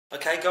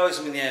Okay guys,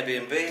 I'm in the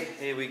Airbnb.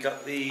 Here we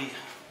got the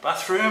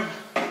bathroom,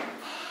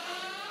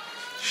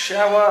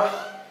 shower,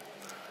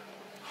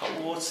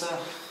 hot water.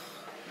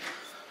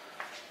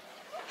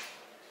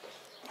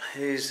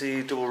 Here's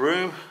the double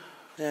room.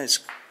 Yeah, it's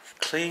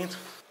clean.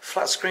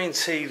 Flat screen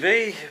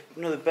TV,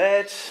 another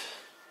bed,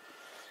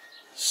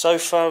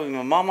 sofa with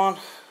my mum on,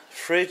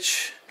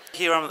 fridge.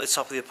 Here I'm at the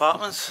top of the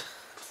apartment.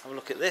 Have a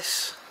look at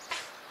this.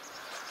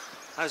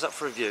 How's that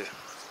for a view?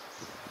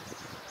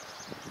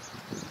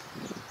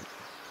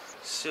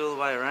 See all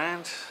the way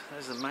around.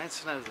 There's the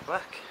mountain over the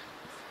back.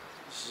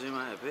 Zoom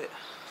out a bit.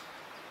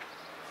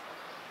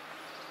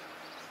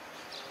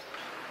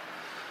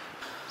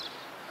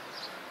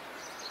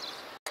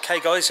 Okay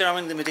guys, here I'm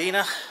in the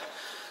Medina.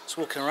 Just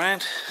walking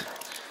around.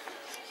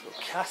 Little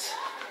cat.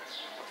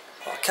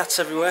 A lot of cats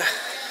everywhere.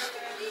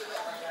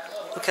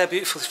 Look how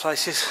beautiful this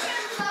place is.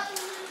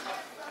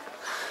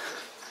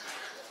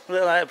 A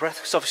little out of breath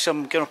because obviously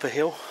I'm going up a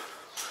hill.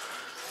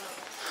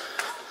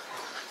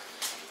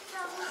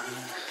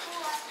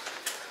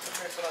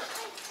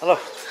 Hello.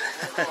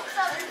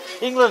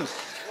 England.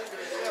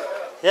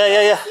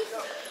 Yeah.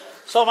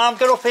 So man, I'm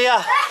going up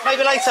here.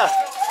 Maybe later.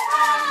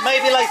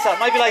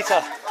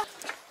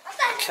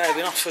 Okay, I've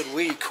been offered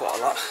weed quite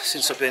a lot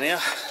since I've been here.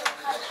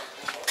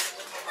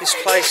 This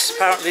place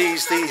apparently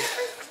is the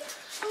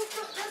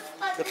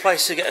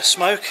place to get a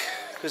smoke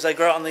because they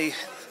grow it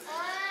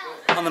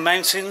on the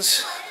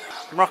mountains.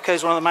 Morocco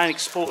is one of the main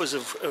exporters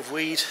of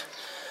weed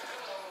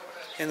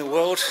in the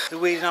world. The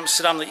weed in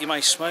Amsterdam that you may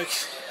smoke,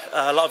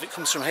 a lot of it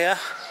comes from here.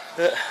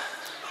 But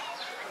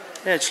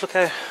yeah, just look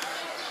how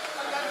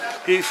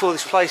beautiful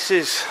this place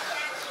is.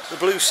 The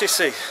blue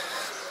city.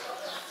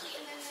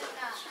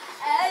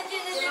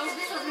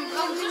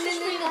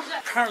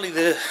 Apparently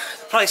the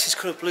place is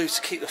called blue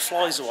to keep the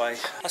flies away.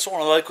 That's what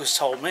one of the locals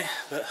told me,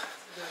 but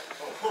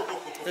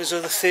there's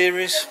other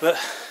theories, but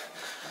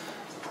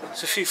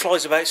there's a few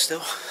flies about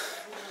still.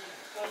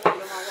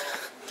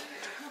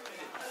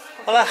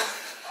 Hola.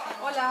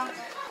 Hola.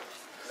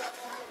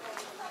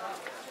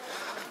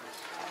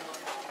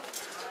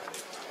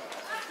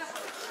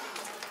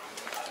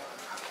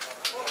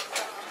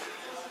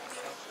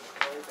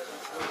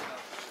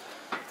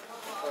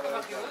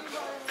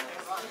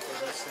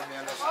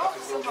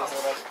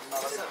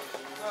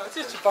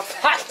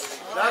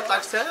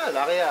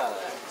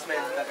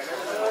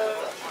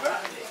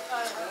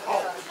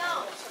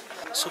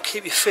 So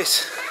keep you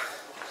fit.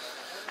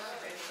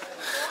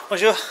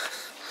 Bonjour.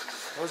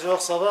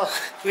 Bonjour, ça va?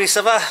 Oui,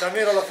 ça va. T'as mis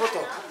à la photo?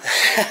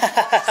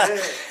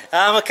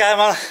 I'm okay,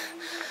 man.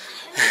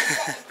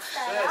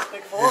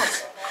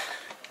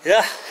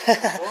 Yeah.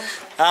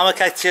 I'm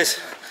okay, cheers.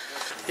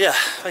 Yeah,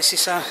 basically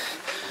saying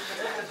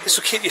this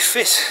will keep you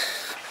fit.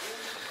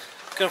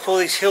 Going up all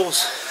these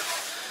hills.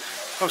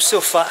 I'm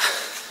still fat.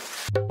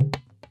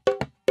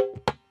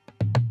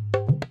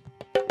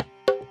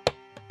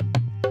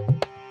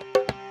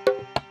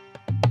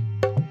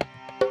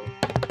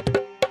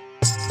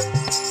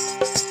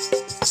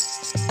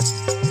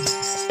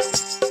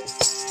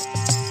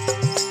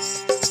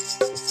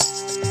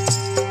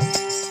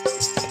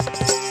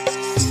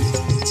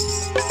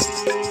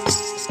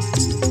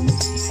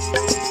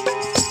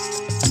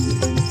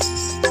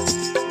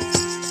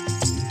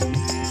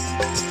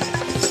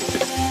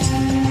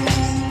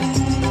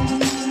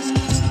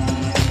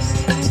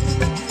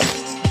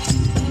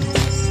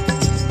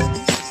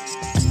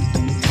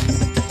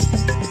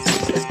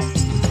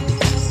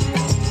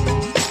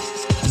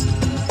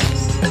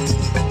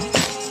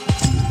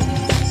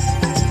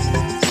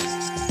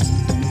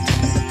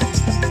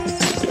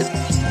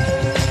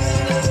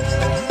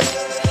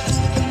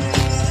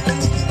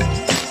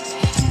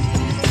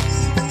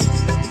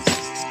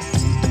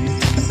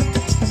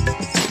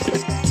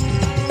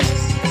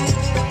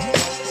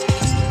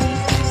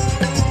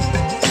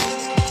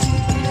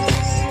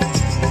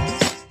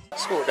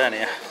 Down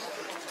here,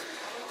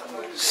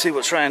 see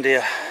what's around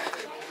here.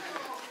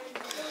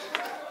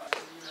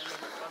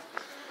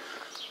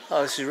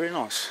 Oh, this is really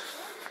nice.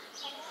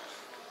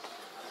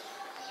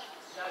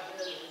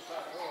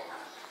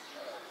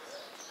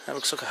 That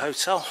looks like a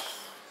hotel.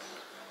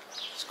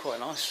 It's quite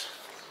nice.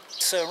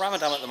 It's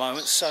Ramadan at the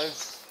moment, so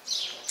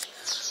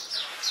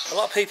a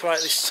lot of people are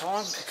out this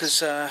time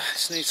because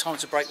it's a new time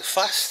to break the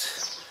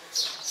fast.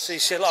 So you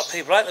see a lot of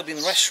people out. They'll be in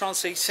the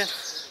restaurants eating.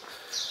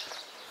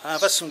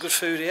 I've had some good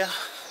food here.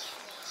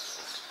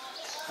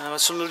 I've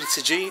had some lovely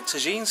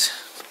tagines.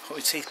 Put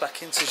my teeth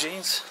back in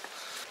tagines.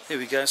 Here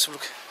we go. So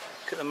look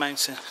at the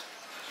mountain.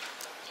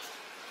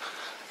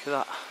 Look at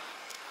that.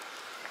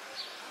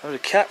 Loads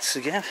of cats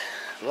again.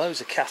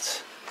 Loads of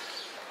cats.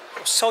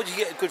 I was told you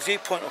get a good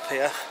viewpoint up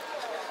here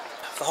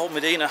of the whole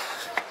Medina.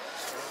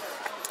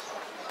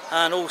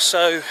 And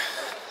also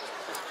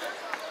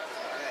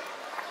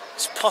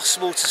it's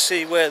possible to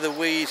see where the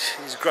weed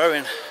is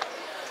growing.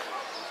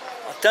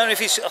 I don't know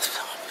if it's, I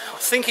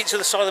think it's to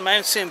the side of the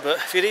mountain, but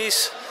if it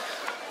is,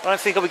 I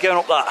don't think I'll be going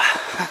up that.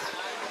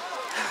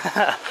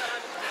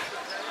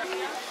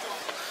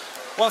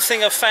 One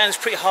thing I've found is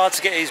pretty hard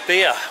to get is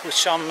beer,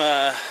 which I'm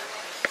a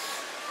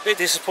bit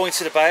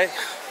disappointed about.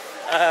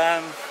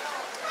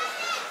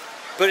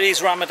 But it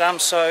is Ramadan,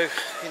 so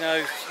you know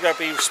you got to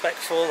be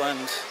respectful,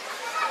 and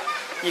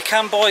you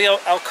can buy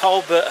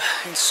alcohol, but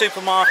in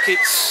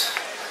supermarkets,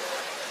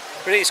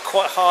 but it is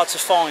quite hard to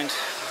find.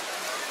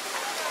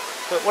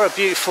 But what a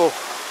beautiful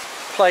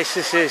place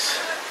this is.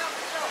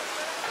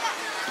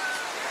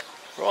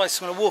 Right,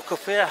 so I'm going to walk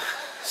up here,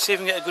 see if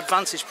I can get a good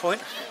vantage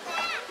point.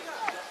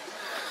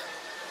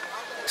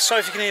 Sorry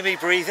if you can hear me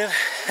breathing.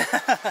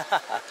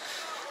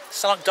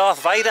 Sound like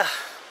Darth Vader.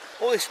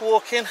 All this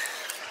walking,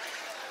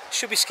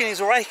 should be skinny as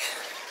a rake.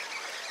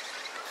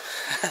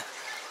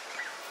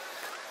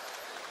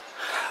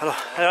 Hello,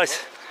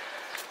 alright.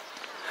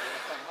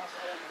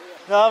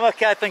 No, I'm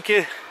okay, thank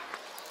you.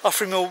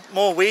 Offering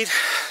more weed.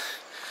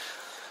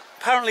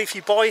 Apparently if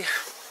you buy,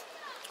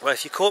 well,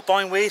 if you're caught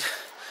buying weed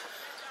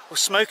or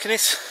smoking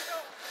it,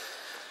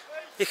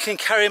 you can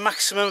carry a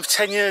maximum of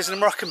 10 years in a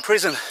Moroccan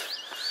prison.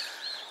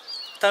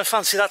 Don't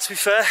fancy that, to be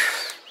fair,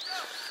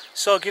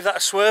 so I'll give that a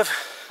swerve.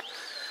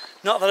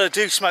 Not that I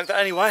do smoke that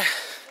anyway,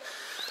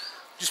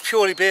 just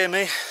purely beer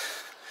me,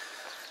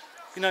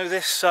 you know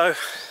this, so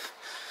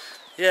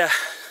yeah,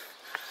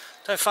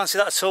 don't fancy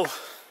that at all.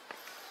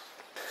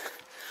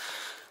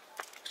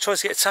 Tried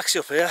to get a taxi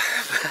up here,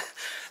 but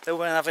they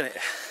weren't having it.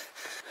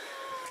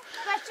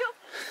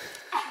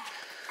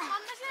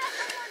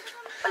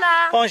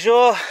 Hola.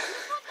 Bonjour.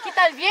 ¿Qué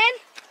tal? ¿Bien?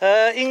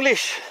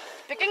 English.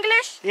 Speak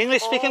English?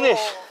 English, speak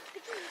English.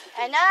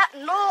 And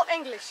no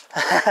English.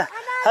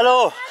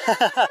 Hello.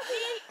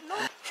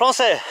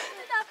 Français.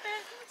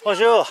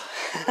 Bonjour.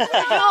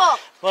 Bonjour.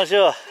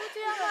 Bonjour.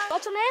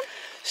 What's your name?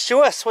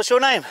 Stuart, what's your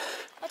name?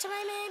 What's your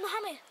name?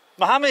 Mohammed.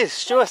 Mohammed,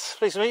 Stuart,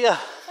 pleased to meet you.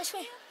 What's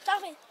me?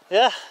 Darwin.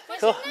 Yeah,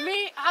 cool.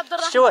 Me,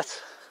 Abdurrahman.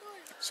 Stuart.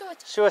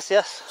 Stuart. Stuart,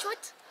 yes.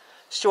 Stuart.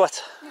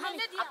 Stuart.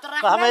 Mohammed.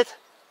 Mohammed.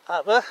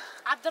 Abba.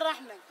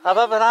 Abdurrahman.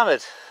 Abba bin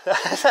Ahmed.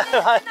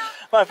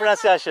 my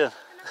pronunciation.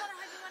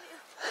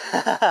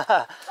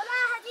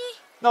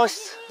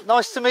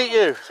 Nice to meet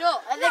you. شو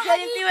هذا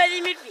كارينتي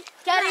وهذه ميرفي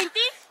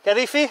كارينتي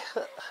Garifi?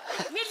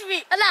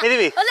 ميرفي لا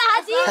Mirvi. ولا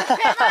هذه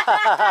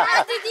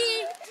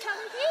دي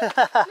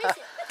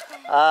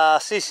Ah,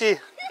 si.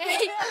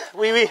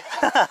 Oui, oui.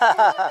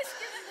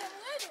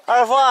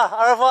 Au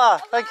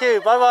revoir. Thank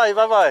you.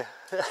 Bye-bye.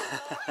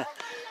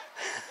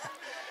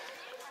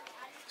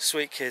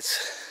 Sweet kids.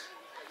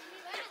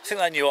 I think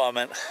they knew what I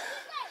meant.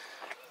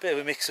 Bit of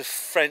a mix of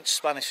French,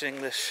 Spanish and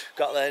English.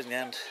 Got there in the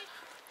end.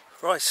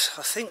 Right,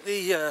 I think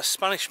the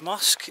Spanish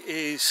mosque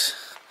is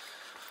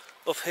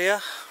up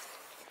here.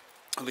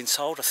 I've been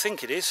told, I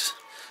think it is.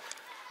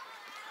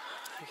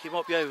 I think it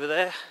might be over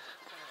there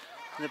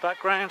in the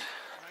background.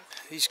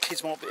 These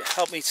kids might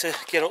help me to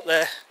get up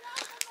there.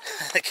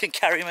 They can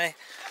carry me.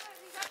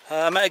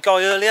 I met a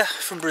guy earlier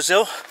from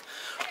Brazil,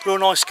 real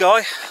nice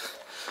guy,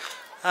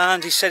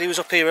 and he said he was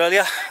up here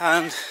earlier,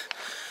 and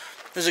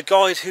there's a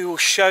guide who will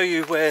show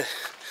you where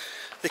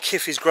the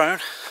kif is grown.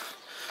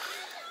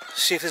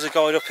 See if there's a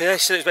guide up here. He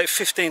said it's about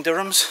 15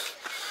 dirhams,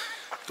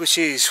 which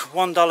is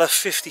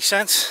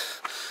 $1.50.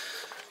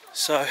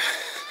 So,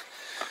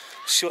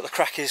 see what the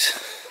crack is.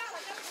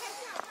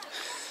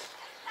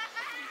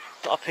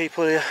 A lot of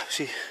people here,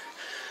 see,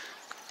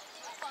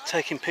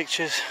 taking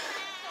pictures.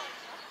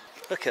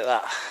 Look at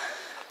that.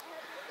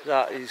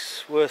 That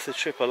is worth the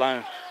trip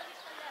alone.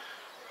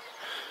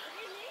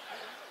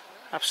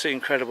 Absolutely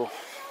incredible.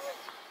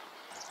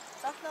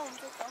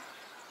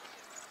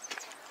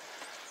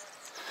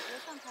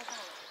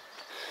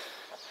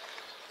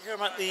 Here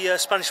I'm at the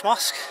Spanish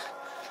mosque.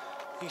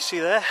 You can see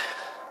there.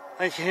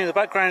 And you can hear in the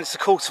background it's the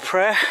call to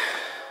prayer.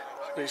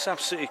 But it's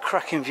absolutely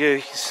cracking view.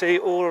 You can see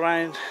all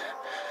around,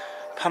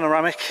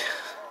 panoramic.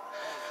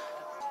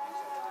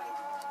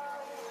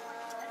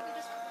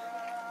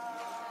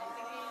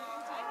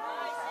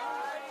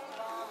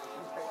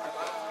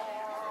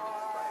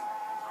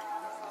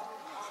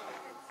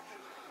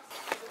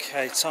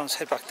 Okay, time to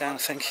head back down, I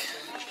think.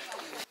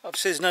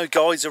 Obviously there's no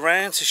guides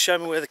around to show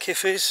me where the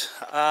kif is.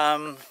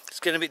 It's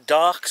getting a bit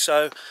dark,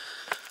 so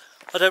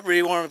I don't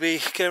really want to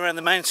be going around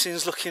the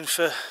mountains looking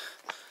for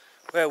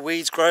where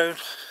weed's grown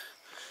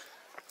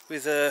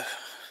with a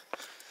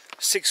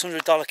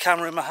 $600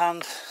 camera in my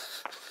hand.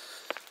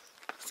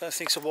 I don't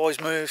think it's a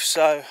wise move,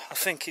 so I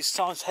think it's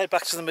time to head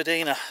back to the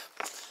Medina.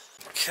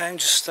 Okay, I'm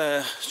just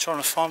trying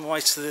to find my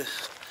way to the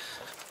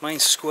main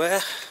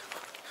square,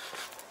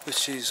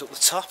 which is up the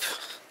top,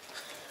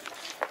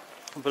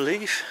 I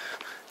believe.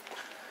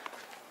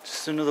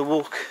 Just another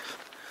walk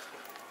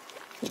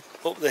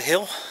up the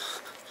hill.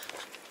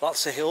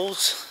 Lots of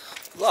hills,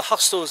 a lot of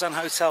hostels and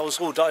hotels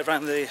all dotted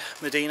around the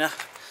Medina.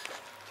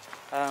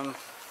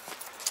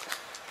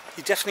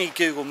 You definitely need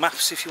Google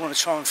Maps if you want to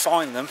try and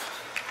find them.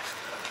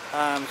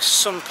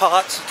 Some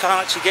parts you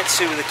can't actually get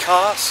to with a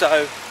car,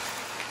 so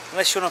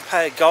unless you want to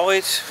pay a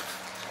guide,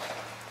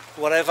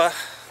 whatever,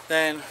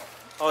 then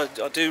I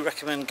do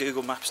recommend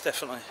Google Maps,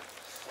 definitely.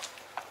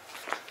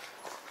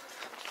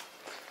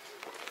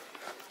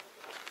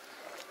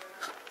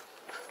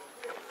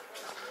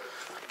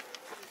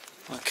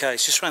 Okay,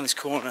 it's just around this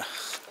corner.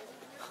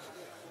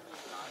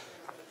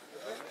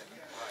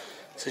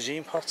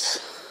 tagine pots.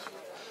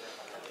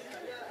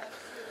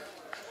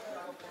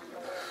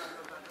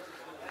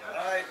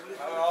 Hi,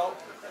 hello.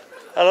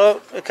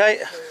 Hello,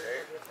 okay.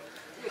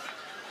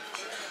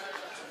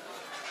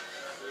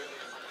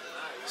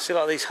 See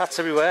like these hats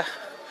everywhere,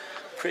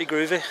 pretty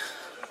groovy.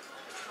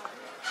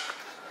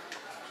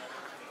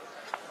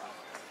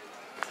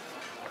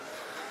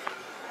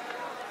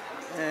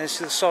 Yeah,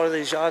 see the side of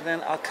the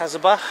Jardin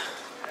Al-Kazaba.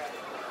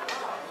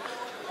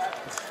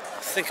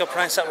 I think I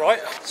pronounced that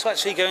right. So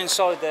actually go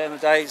inside there in the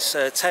day, it's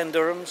 10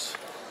 dirhams.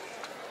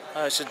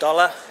 It's $1.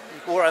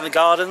 You can walk around the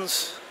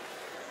gardens.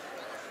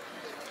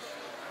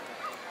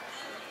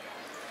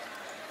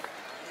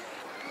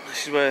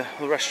 This is where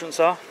the restaurants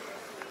are.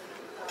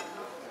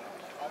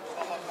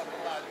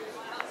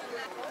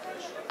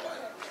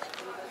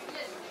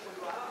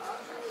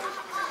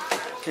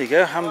 Here you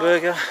go,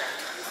 hamburger,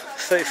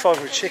 35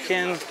 for a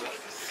chicken,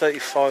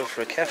 35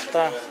 for a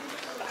kefta,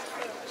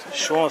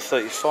 shawarma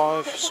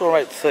 35, saw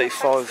rate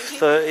 35,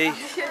 30,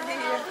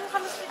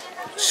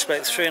 just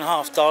about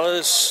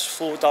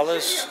 $3.50,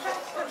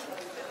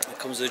 $4. That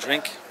comes with a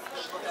drink,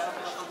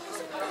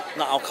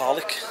 not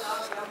alcoholic.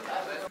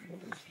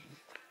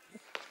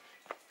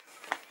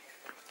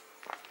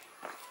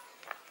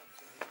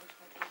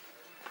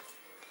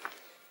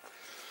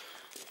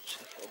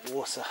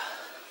 Water.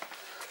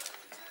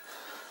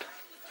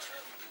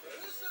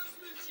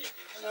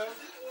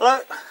 Hello?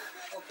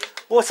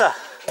 Water.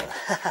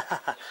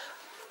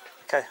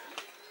 Okay.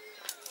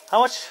 How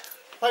much?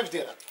 5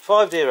 dirham.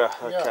 5 dirham.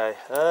 Okay.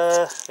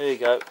 Here you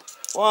go.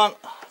 1,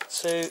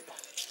 2,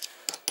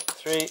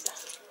 3,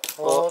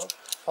 4,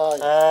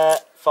 5.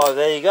 5.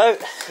 There you go.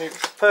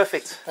 6.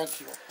 Perfect. Thank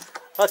you.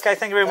 Okay,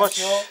 thank you very much.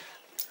 You.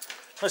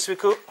 Nice to be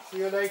cool. See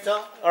you later.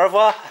 Au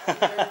revoir.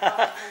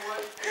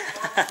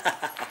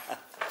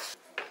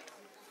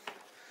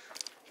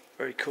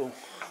 Very cool.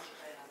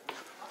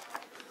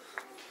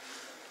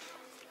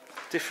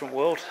 Different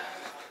world.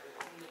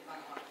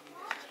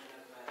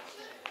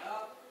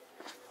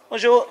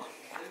 Bonjour.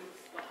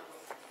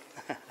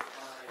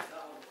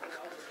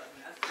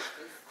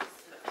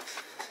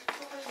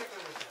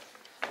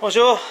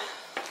 Bonjour.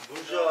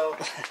 Bonjour.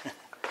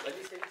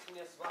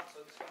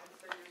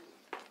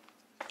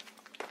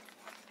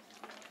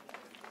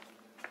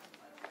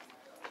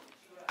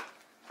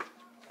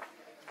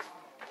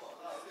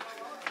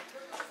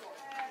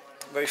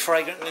 Very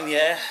fragrant in the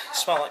air.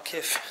 Smell like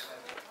kif.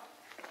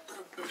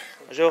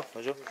 Bonjour.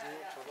 Bonjour.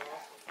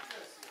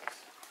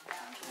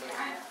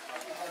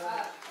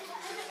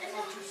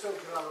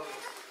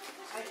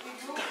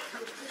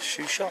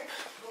 Shoe shop.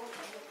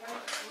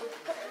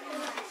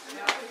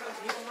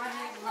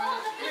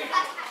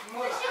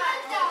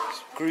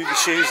 Groovy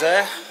shoes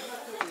there.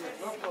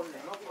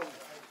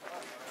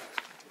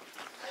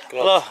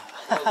 Hello.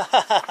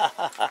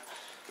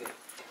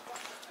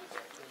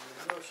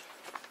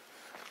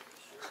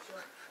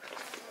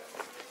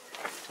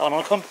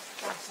 Assalamu alaikum.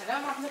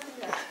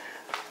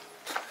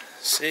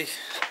 See,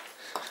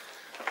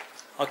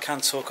 I can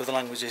talk other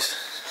languages.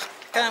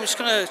 Okay, I'm just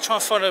going to try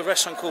and find a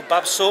restaurant called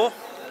Babsor,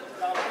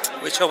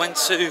 which I went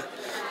to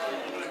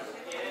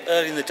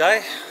early in the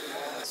day.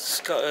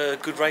 It's got a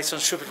good rate on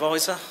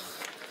TripAdvisor.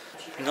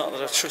 Not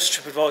that I trust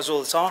TripAdvisor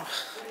all the time.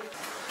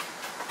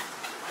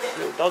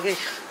 Little doggy.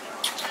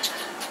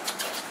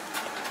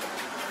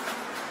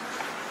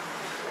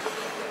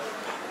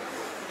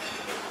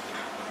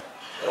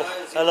 Oh,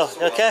 hello,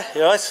 you okay?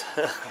 You alright?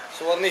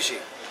 So what nishi?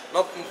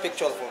 No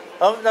picture for me.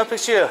 Oh, no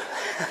picture.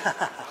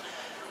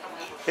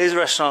 Here's a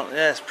restaurant.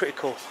 Yeah, it's pretty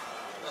cool.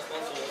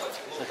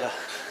 Okay.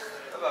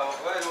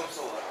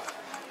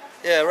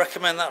 Yeah, I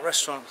recommend that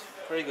restaurant.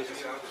 Very good.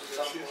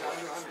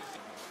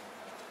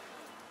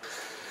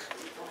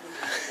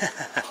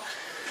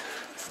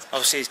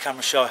 Obviously he's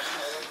camera shy.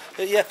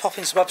 But yeah, pop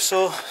into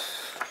Babsor.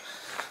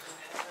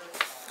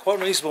 Quite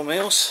reasonable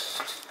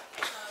meals.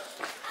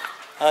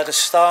 I had a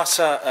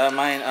starter, a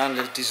main and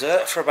a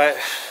dessert for about,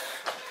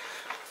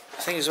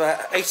 I think it was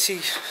about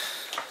 80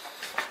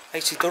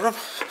 dirham,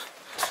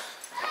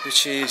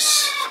 which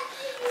is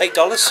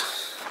 $8.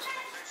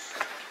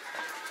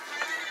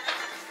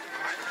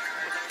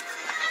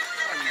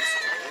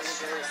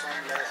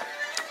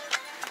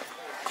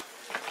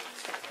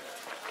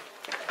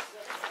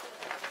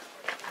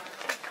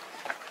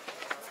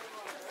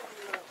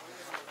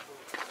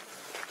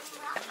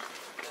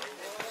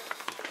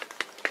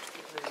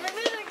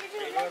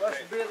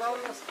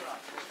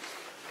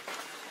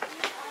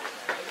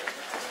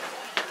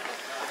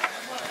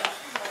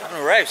 Having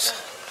a rouse.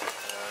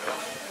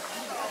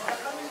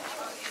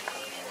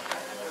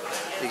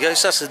 There you go,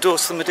 so that's the door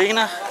to the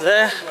Medina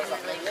there.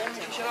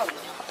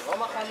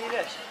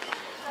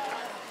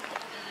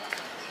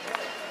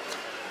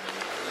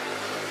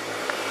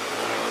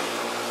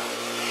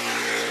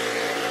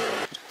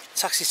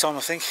 Taxi time, I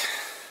think.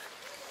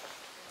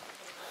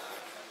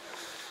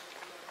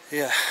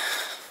 Yeah.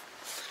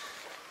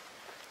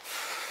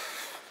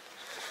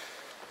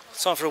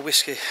 Time for a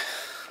whiskey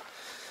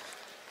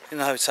in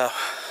the hotel.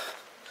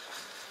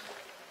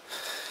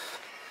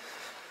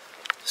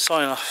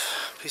 Signing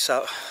off. Peace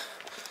out.